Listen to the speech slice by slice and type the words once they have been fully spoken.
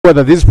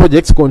whether these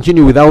projects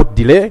continue without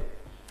delay,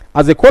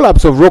 as the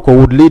collapse of Roko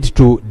would lead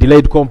to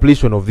delayed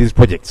completion of these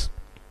projects.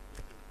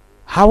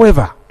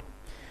 However,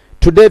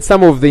 to date,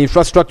 some of the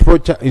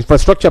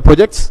infrastructure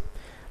projects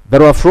that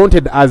were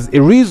fronted as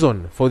a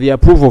reason for the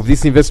approval of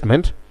this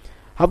investment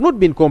have not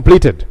been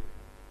completed.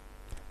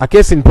 A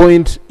case in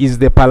point is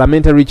the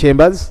parliamentary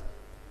chambers,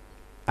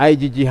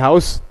 IGG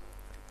House,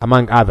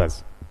 among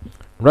others.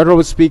 Right,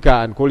 Honourable Speaker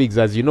and colleagues,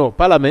 as you know,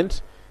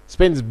 Parliament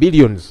spends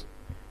billions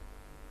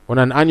on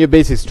an annual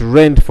basis to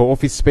rent for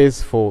office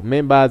space for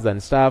members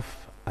and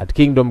staff at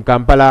Kingdom,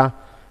 Kampala,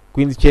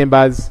 Queen's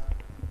Chambers.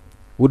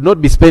 Would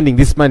not be spending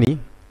this money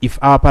if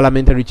our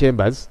parliamentary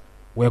chambers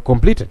were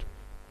completed.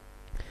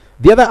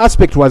 The other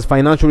aspect was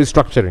financial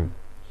restructuring.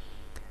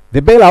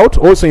 The bailout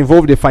also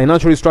involved a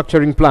financial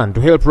restructuring plan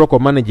to help Roko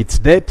manage its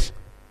debt.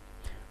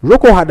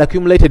 Roko had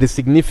accumulated a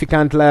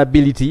significant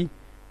liability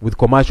with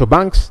commercial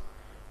banks,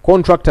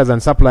 contractors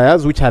and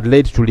suppliers, which had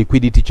led to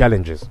liquidity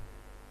challenges.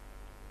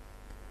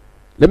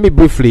 Let me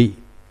briefly,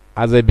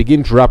 as I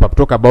begin to wrap up,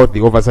 talk about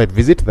the oversight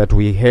visit that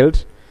we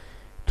held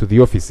to the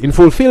office. In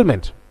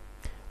fulfillment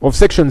of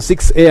Section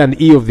 6A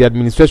and E of the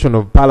Administration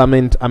of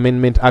Parliament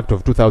Amendment Act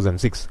of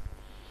 2006,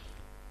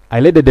 I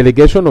led a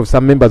delegation of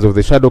some members of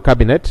the Shadow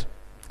Cabinet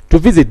to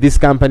visit this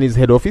company's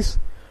head office,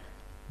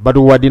 but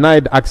we were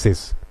denied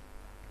access.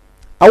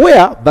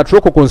 Aware that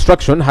Roko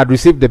Construction had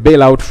received a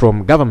bailout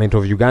from Government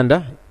of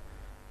Uganda,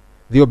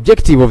 the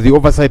objective of the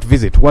oversight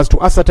visit was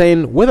to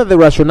ascertain whether the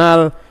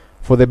rationale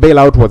for the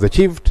bailout was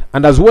achieved,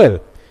 and as well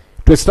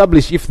to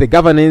establish if the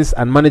governance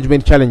and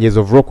management challenges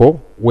of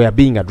Roko were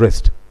being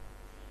addressed.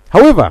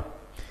 However,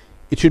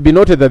 it should be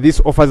noted that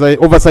this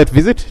oversight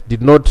visit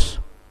did not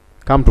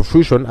come to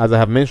fruition, as I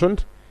have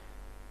mentioned,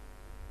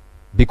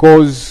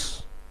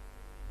 because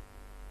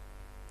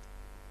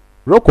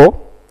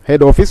Roko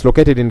head office,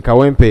 located in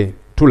Kawempe,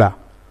 Tula,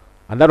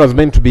 and that was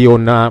meant to be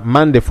on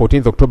Monday,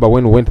 14th October,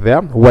 when we went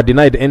there, were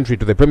denied entry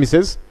to the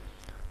premises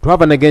to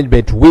have an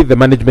engagement with the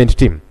management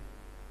team,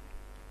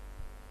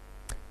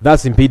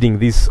 thus impeding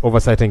this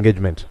oversight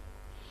engagement.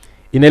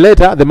 In a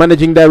letter, the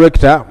managing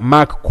director,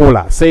 Mark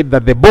Kohler, said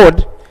that the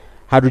board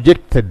had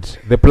rejected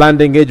the planned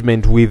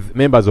engagement with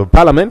members of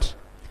parliament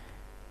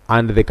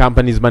and the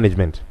company's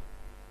management.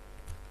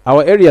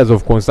 Our areas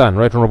of concern,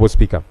 Right Honourable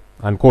Speaker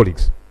and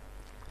colleagues: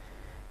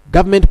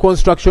 government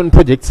construction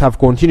projects have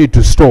continued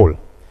to stall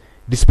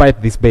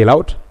despite this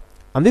bailout,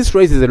 and this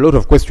raises a lot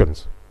of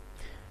questions.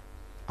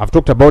 I've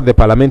talked about the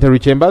parliamentary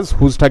chambers,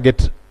 whose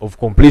target of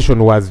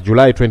completion was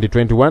July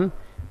 2021,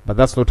 but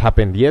that's not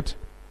happened yet.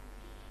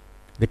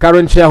 The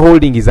current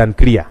shareholding is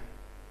unclear,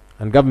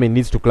 and government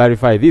needs to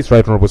clarify this,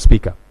 Right Honourable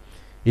Speaker.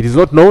 It is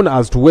not known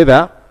as to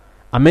whether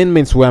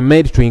amendments were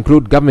made to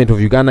include Government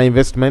of Uganda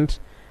investment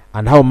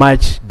and how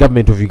much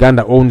Government of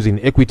Uganda owns in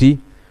equity,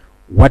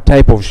 what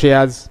type of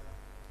shares,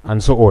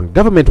 and so on.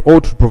 Government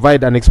ought to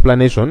provide an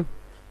explanation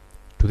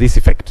to this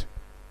effect.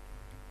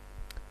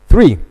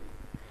 3.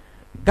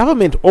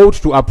 Government ought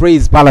to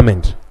appraise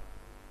Parliament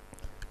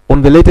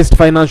on the latest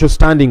financial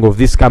standing of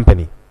this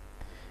company.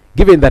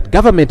 Given that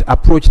government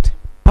approached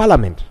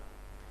Parliament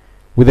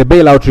with a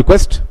bailout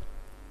request,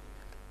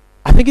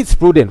 I think it's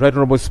prudent, Right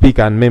Honourable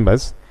Speaker and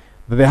members,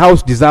 that the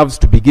House deserves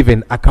to be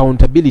given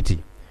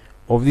accountability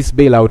of this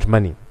bailout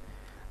money.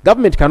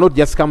 Government cannot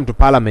just come to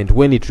Parliament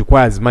when it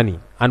requires money,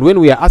 and when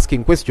we are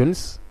asking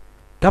questions,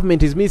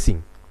 government is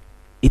missing.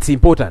 It's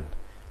important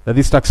that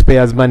this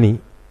taxpayers'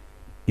 money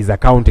is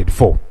accounted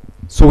for.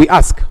 So we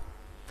ask,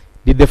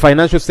 did the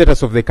financial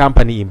status of the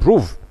company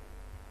improve?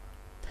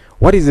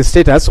 What is the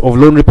status of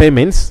loan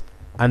repayments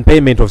and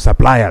payment of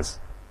suppliers?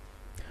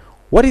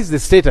 What is the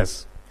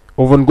status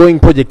of ongoing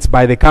projects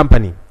by the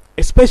company,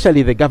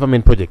 especially the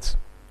government projects?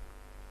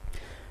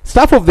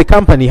 Staff of the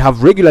company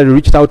have regularly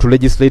reached out to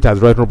legislators,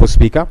 Right Honourable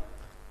Speaker,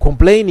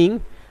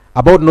 complaining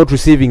about not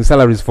receiving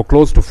salaries for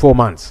close to 4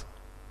 months.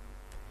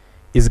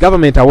 Is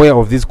government aware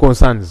of these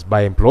concerns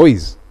by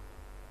employees?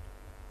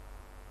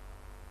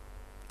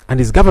 And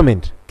is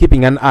government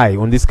keeping an eye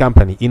on this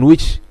company in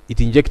which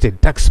it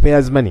injected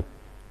taxpayers' money?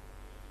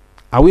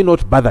 Are we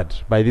not bothered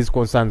by these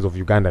concerns of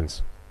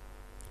Ugandans?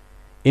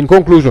 In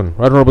conclusion,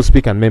 Right Honourable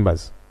Speaker and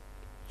members,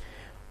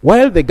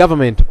 while the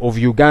government of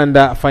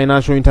Uganda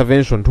financial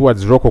intervention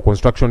towards Roko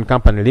Construction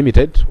Company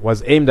Limited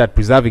was aimed at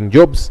preserving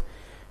jobs,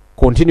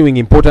 continuing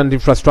important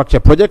infrastructure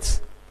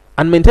projects,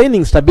 and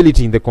maintaining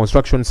stability in the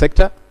construction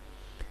sector,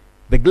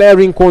 the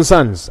glaring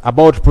concerns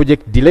about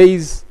project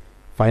delays,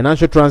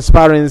 financial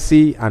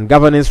transparency, and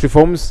governance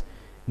reforms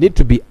need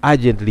to be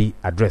urgently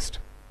addressed.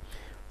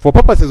 For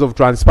purposes of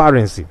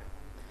transparency,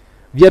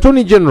 the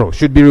Attorney General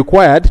should be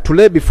required to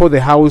lay before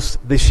the House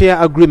the share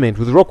agreement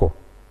with Roko.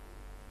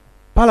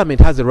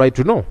 Parliament has a right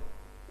to know.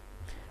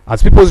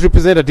 As people's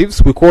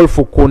representatives, we call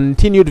for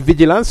continued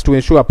vigilance to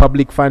ensure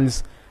public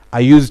funds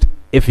are used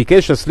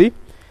efficaciously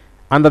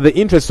and that the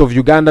interests of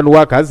Ugandan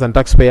workers and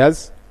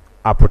taxpayers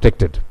are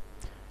protected.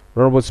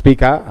 Honourable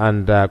Speaker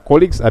and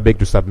colleagues, I beg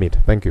to submit.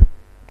 Thank you.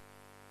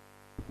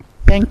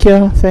 Thank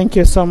you. Thank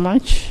you so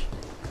much.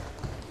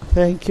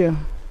 Thank you.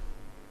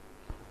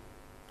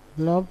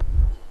 LOP.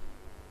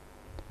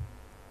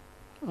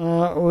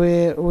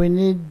 We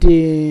need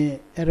a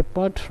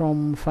report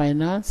from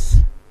Finance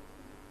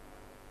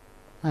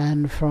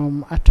and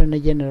from Attorney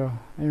General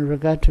in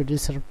regard to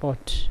this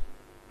report.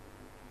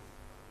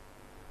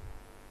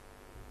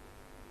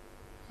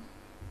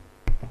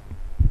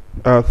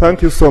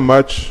 Thank you so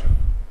much,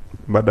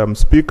 Madam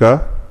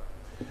Speaker.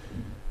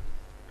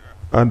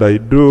 And I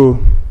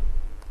do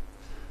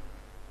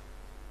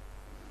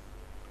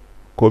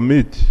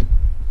commit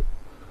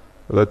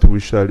that we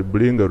shall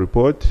bring a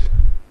report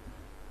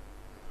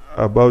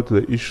about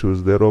the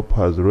issues the LOP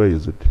has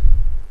raised.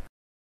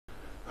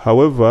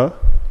 However,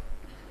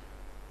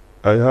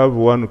 I have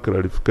one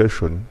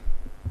clarification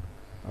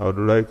I would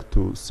like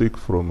to seek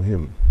from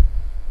him.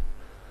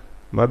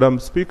 Madam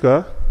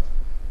Speaker,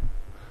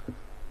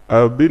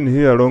 I've been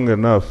here long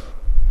enough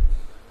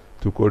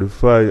to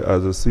qualify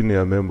as a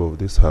senior member of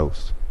this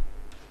House.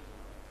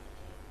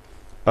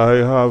 I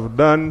have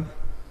done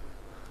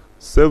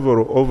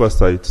several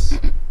oversights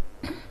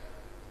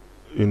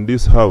in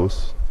this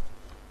House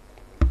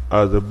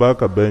as a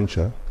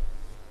backbencher.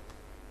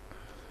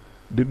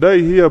 Did I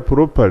hear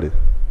properly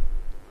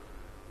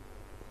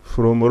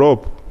from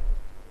LOP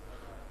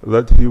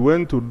that he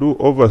went to do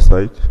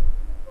oversight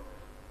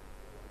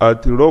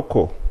at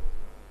Roko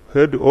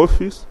head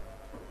office?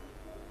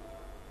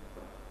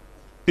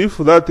 If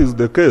that is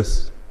the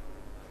case,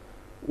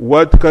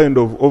 what kind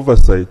of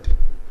oversight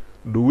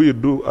do we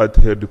do at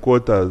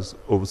headquarters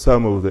of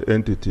some of the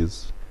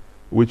entities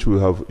which we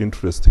have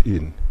interest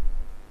in?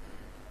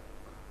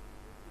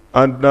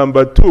 And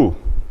number two,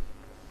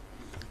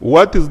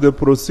 what is the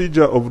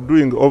procedure of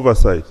doing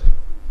oversight?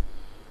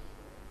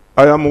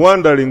 I am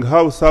wondering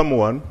how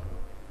someone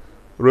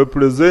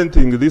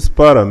representing this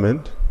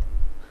parliament,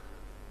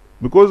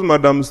 because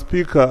Madam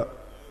Speaker,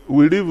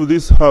 we leave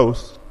this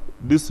house,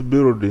 this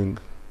building,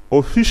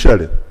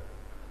 officially,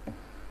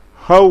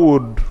 how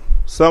would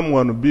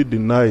someone be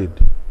denied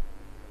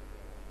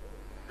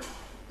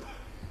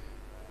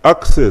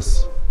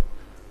access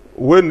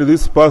when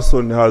this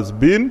person has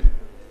been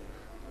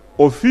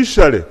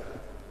officially?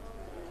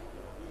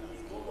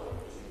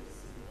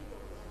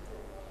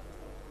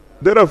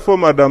 Therefore,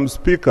 Madam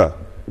Speaker,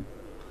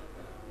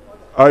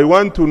 I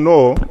want to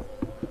know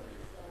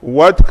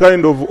what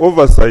kind of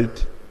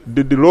oversight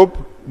did the LOP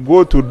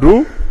go to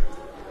do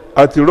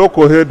at the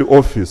local head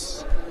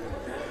office?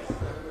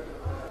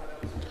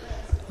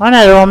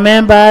 Honorable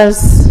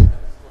members,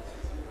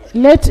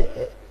 let's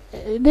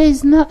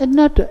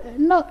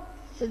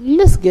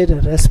get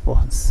a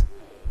response.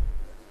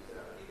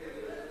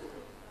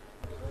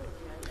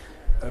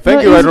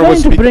 Thank you, he's Honorable going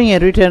to Speaker. bring a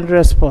written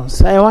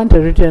response. I want a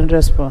written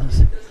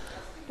response.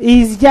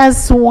 He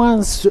just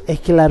wants a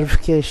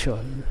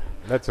clarification,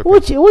 That's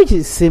okay. which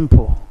is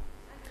simple.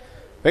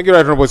 Thank you,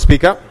 Honorable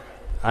Speaker.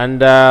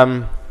 And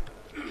I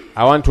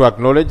want to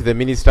acknowledge the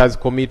minister's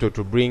commitment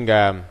to bring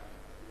a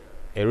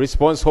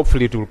response.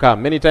 Hopefully it will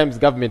come. Many times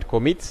government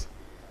commits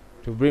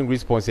to bring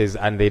responses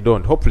and they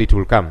don't. Hopefully it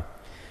will come.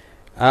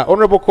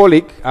 Honorable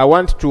colleague, I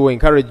want to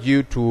encourage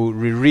you to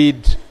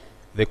reread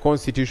the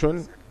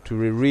Constitution, to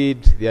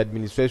reread the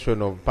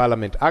Administration of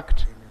Parliament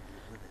Act,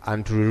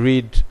 and to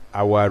reread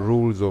our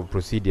rules of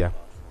procedure,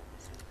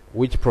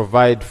 which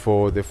provide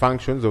for the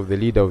functions of the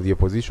leader of the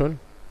opposition.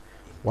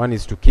 One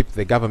is to keep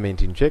the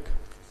government in check.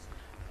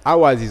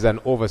 Ours is an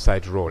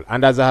oversight role.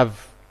 And as I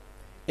have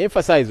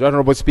emphasized,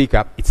 Honorable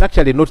Speaker, it's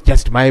actually not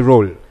just my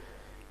role.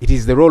 It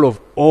is the role of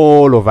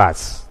all of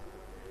us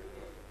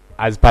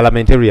as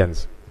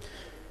parliamentarians.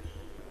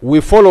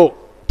 We follow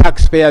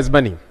taxpayers'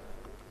 money.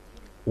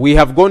 We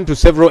have gone to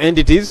several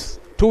entities.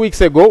 2 weeks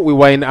ago, we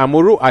were in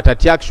Amuru at a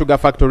Tiak sugar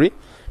factory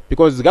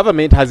because the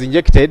government has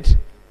injected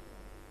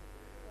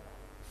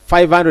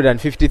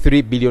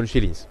 553 billion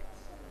shillings.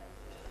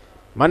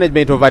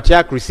 Management of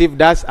Atiak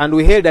received us and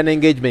we held an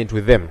engagement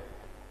with them.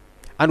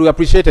 And we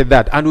appreciated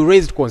that and we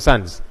raised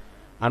concerns.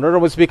 And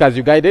Honorable Speaker, as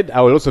you guided,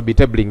 I will also be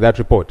tabling that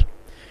report.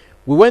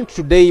 We went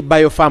to Day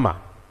Biopharma.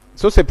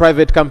 So it's a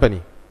private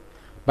company.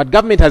 But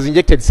government has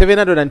injected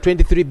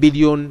 723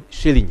 billion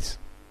shillings.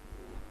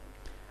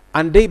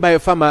 And Day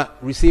Biopharma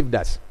received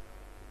us.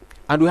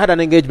 And we had an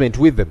engagement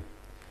with them.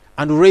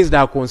 And we raised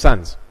our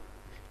concerns.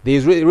 They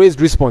raised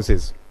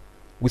responses.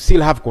 We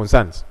still have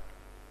concerns.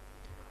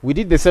 We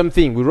did the same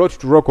thing. We wrote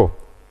to Roko.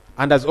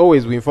 And as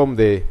always, we informed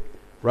the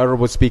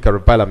Honorable Speaker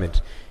of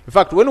Parliament. In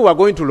fact, when we were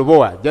going to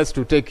Lubowa, just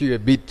to take you a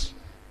bit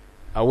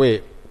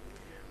away,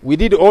 we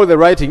did all the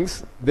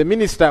writings. The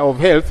Minister of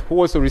Health, who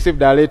also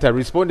received our letter,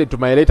 responded to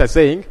my letter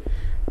saying,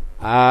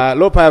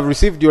 LOP, I have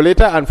received your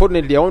letter.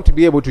 Unfortunately, I won't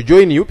be able to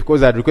join you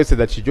because I had requested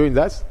that she joins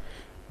us.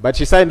 But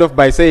she signed off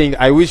by saying,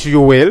 I wish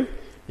you well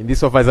in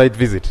this oversight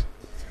visit.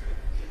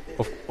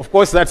 Of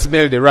course, that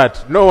smelled a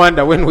rat. No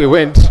wonder when we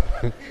went,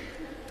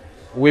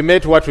 we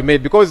met what we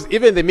made. Because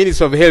even the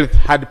Minister of Health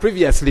had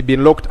previously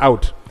been locked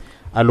out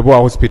at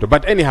Lubowa Hospital.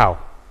 But anyhow,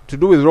 to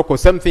do with Roko,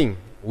 same thing.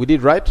 We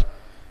did right.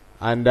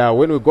 And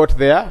when we got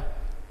there,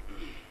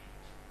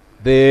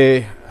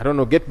 the,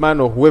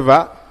 Gateman or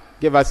whoever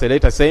gave us a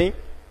letter saying,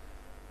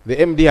 the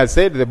MD has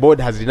said the board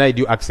has denied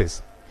you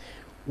access.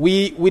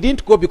 We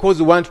didn't go because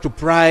we want to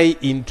pry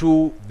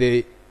into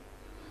the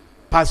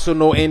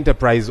personal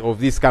enterprise of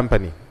this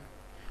company.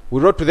 We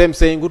wrote to them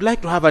saying, we'd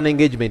like to have an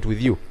engagement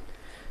with you.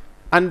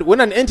 And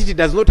when an entity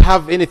does not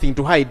have anything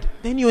to hide,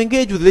 then you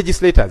engage with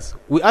legislators.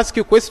 We ask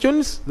you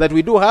questions that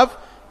we do have,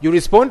 you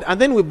respond, and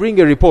then we bring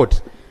a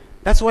report.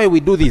 That's why we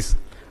do this.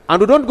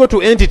 And we don't go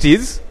to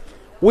entities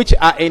which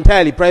are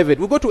entirely private.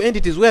 We go to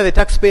entities where the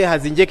taxpayer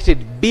has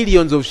injected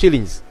billions of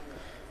shillings.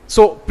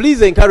 So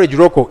please encourage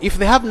Roko. If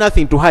they have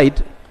nothing to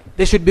hide,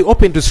 they should be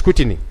open to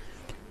scrutiny.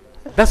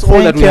 That's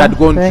all that we had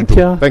gone to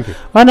do. Thank you.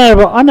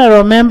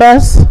 Honorable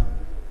members,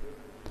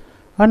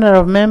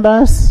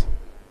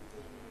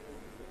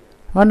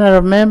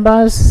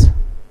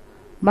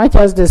 much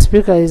as the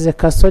Speaker is a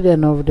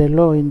custodian of the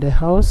law in the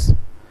House,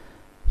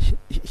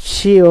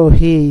 she or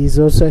he is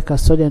also a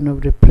custodian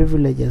of the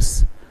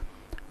privileges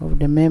of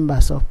the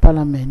members of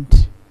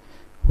Parliament.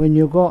 When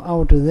you go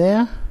out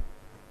there,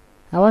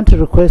 I want to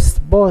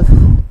request both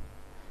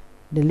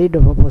the Leader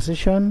of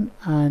Opposition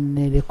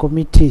and the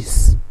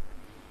committees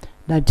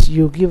that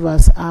you give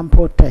us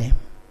ample time,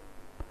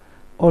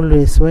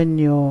 always when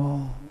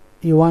you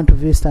want to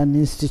visit an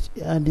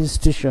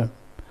institution.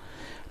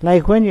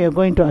 Like when you're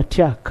going to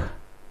attack,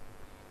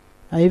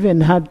 I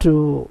even had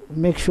to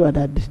make sure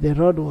that the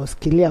road was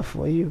clear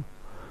for you.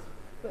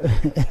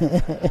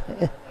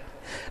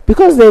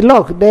 Because they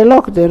locked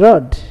the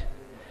road.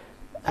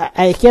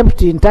 I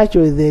kept in touch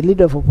with the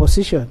Leader of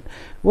Opposition.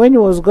 When he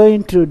was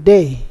going to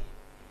they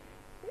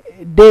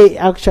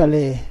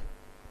actually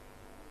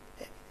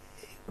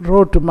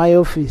wrote to my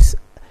office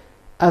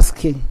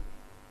asking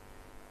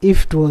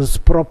if it was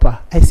proper.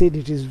 I said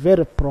it is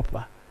very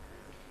proper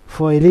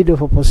for a Leader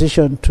of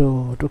Opposition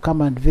to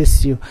come and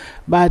visit you.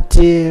 But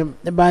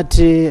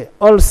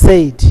all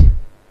said,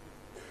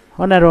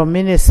 Honorable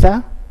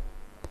Minister,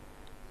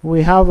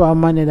 we have our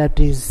money that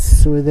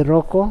is with the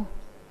Roko.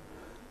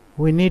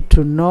 We need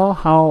to know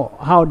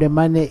how the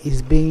money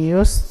is being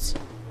used.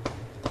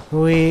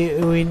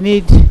 We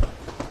need,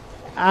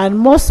 and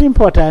most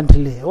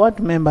importantly, what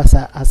members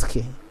are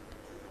asking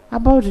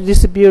about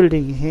this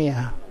building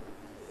here.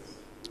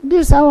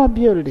 This is our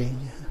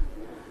building.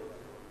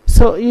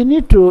 So you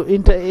need to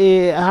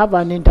have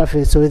an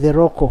interface with the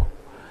Roko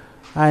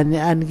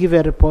and give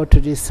a report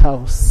to this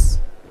House.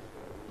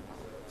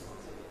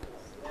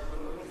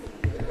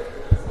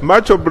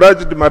 Much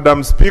obliged,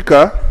 Madam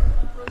Speaker.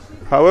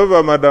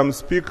 However, Madam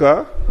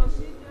Speaker,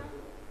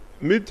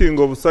 meeting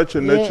of such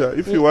a nature,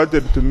 if you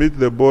wanted to meet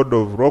the board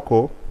of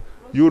Roko,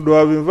 you would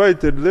have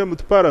invited them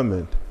to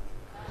Parliament.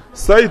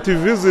 Site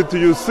visit,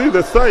 you see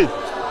the site.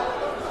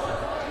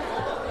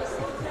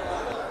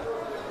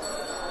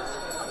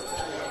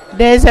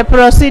 There is a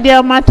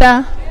procedural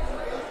matter.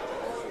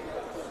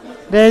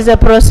 There is a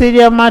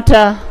procedural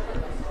matter.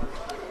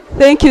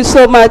 Thank you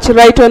so much,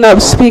 Right Honourable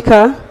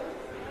Speaker,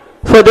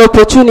 for the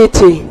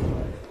opportunity.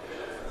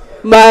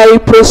 My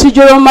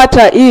procedural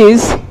matter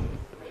is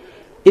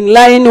in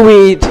line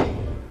with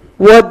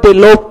what the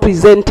law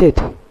presented.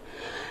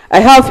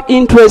 I have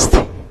interest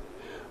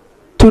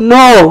to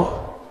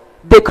know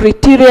the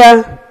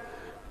criteria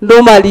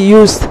normally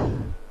used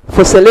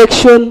for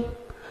selection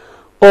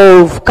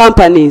of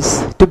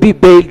companies to be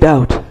bailed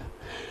out.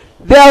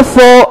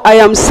 Therefore, I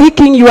am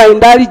seeking your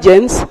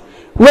indulgence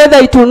whether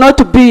it will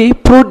not be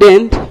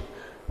prudent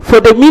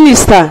for the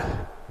minister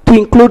to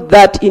include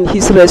that in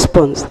his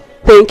response.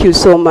 Thank you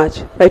so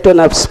much. Right on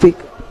up, speak.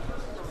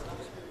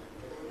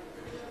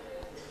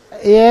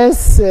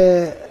 Yes,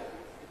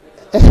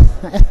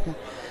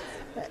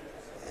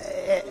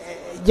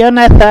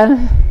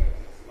 Jonathan.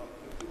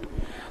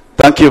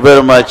 Thank you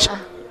very much,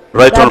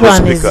 Right Honourable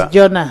Speaker. That one is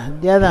Jonah.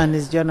 The other one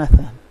is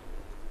Jonathan.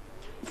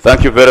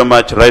 Thank you very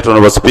much, Right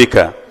Honourable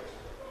Speaker.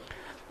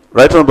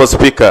 Right Honourable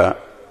Speaker,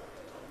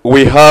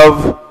 we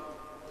have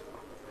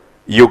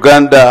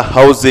Uganda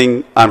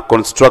Housing and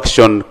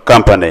Construction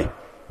Company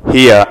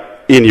here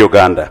in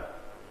Uganda.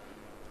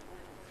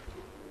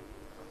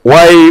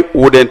 Why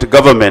wouldn't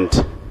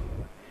government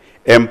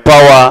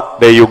empower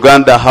the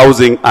Uganda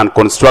Housing and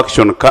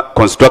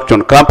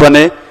Construction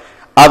Company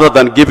other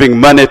than giving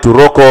money to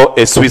Roko,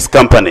 a Swiss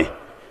company?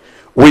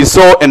 We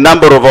saw a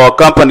number of our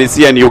companies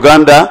here in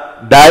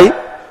Uganda die.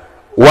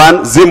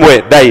 One,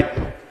 Zimwe,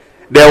 died.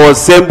 There was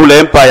Sembule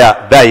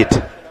Empire,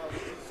 died.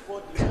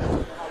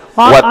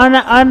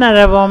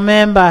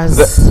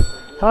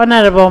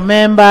 Honorable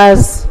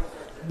members,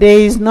 there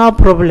is no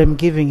problem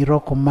giving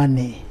Roko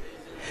money.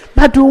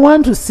 But we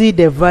want to see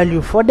the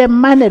value for the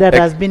money that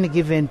has been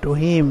given to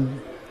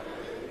him.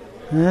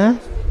 Huh?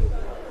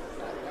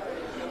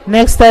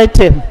 Next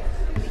item.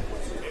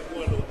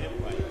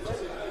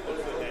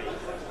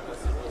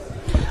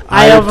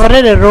 I have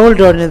already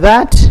rolled on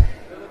that.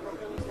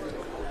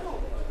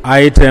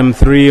 Item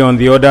 3 on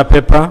the order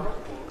paper.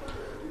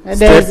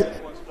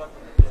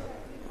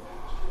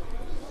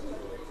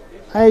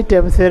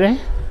 Item 3.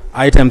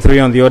 Item 3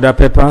 on the order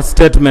paper.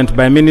 Statement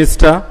by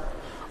Minister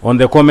on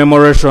the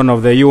commemoration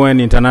of the UN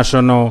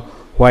International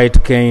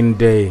White Cane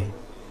Day.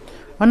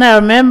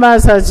 Honourable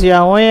members, as you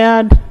are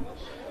aware,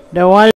 the world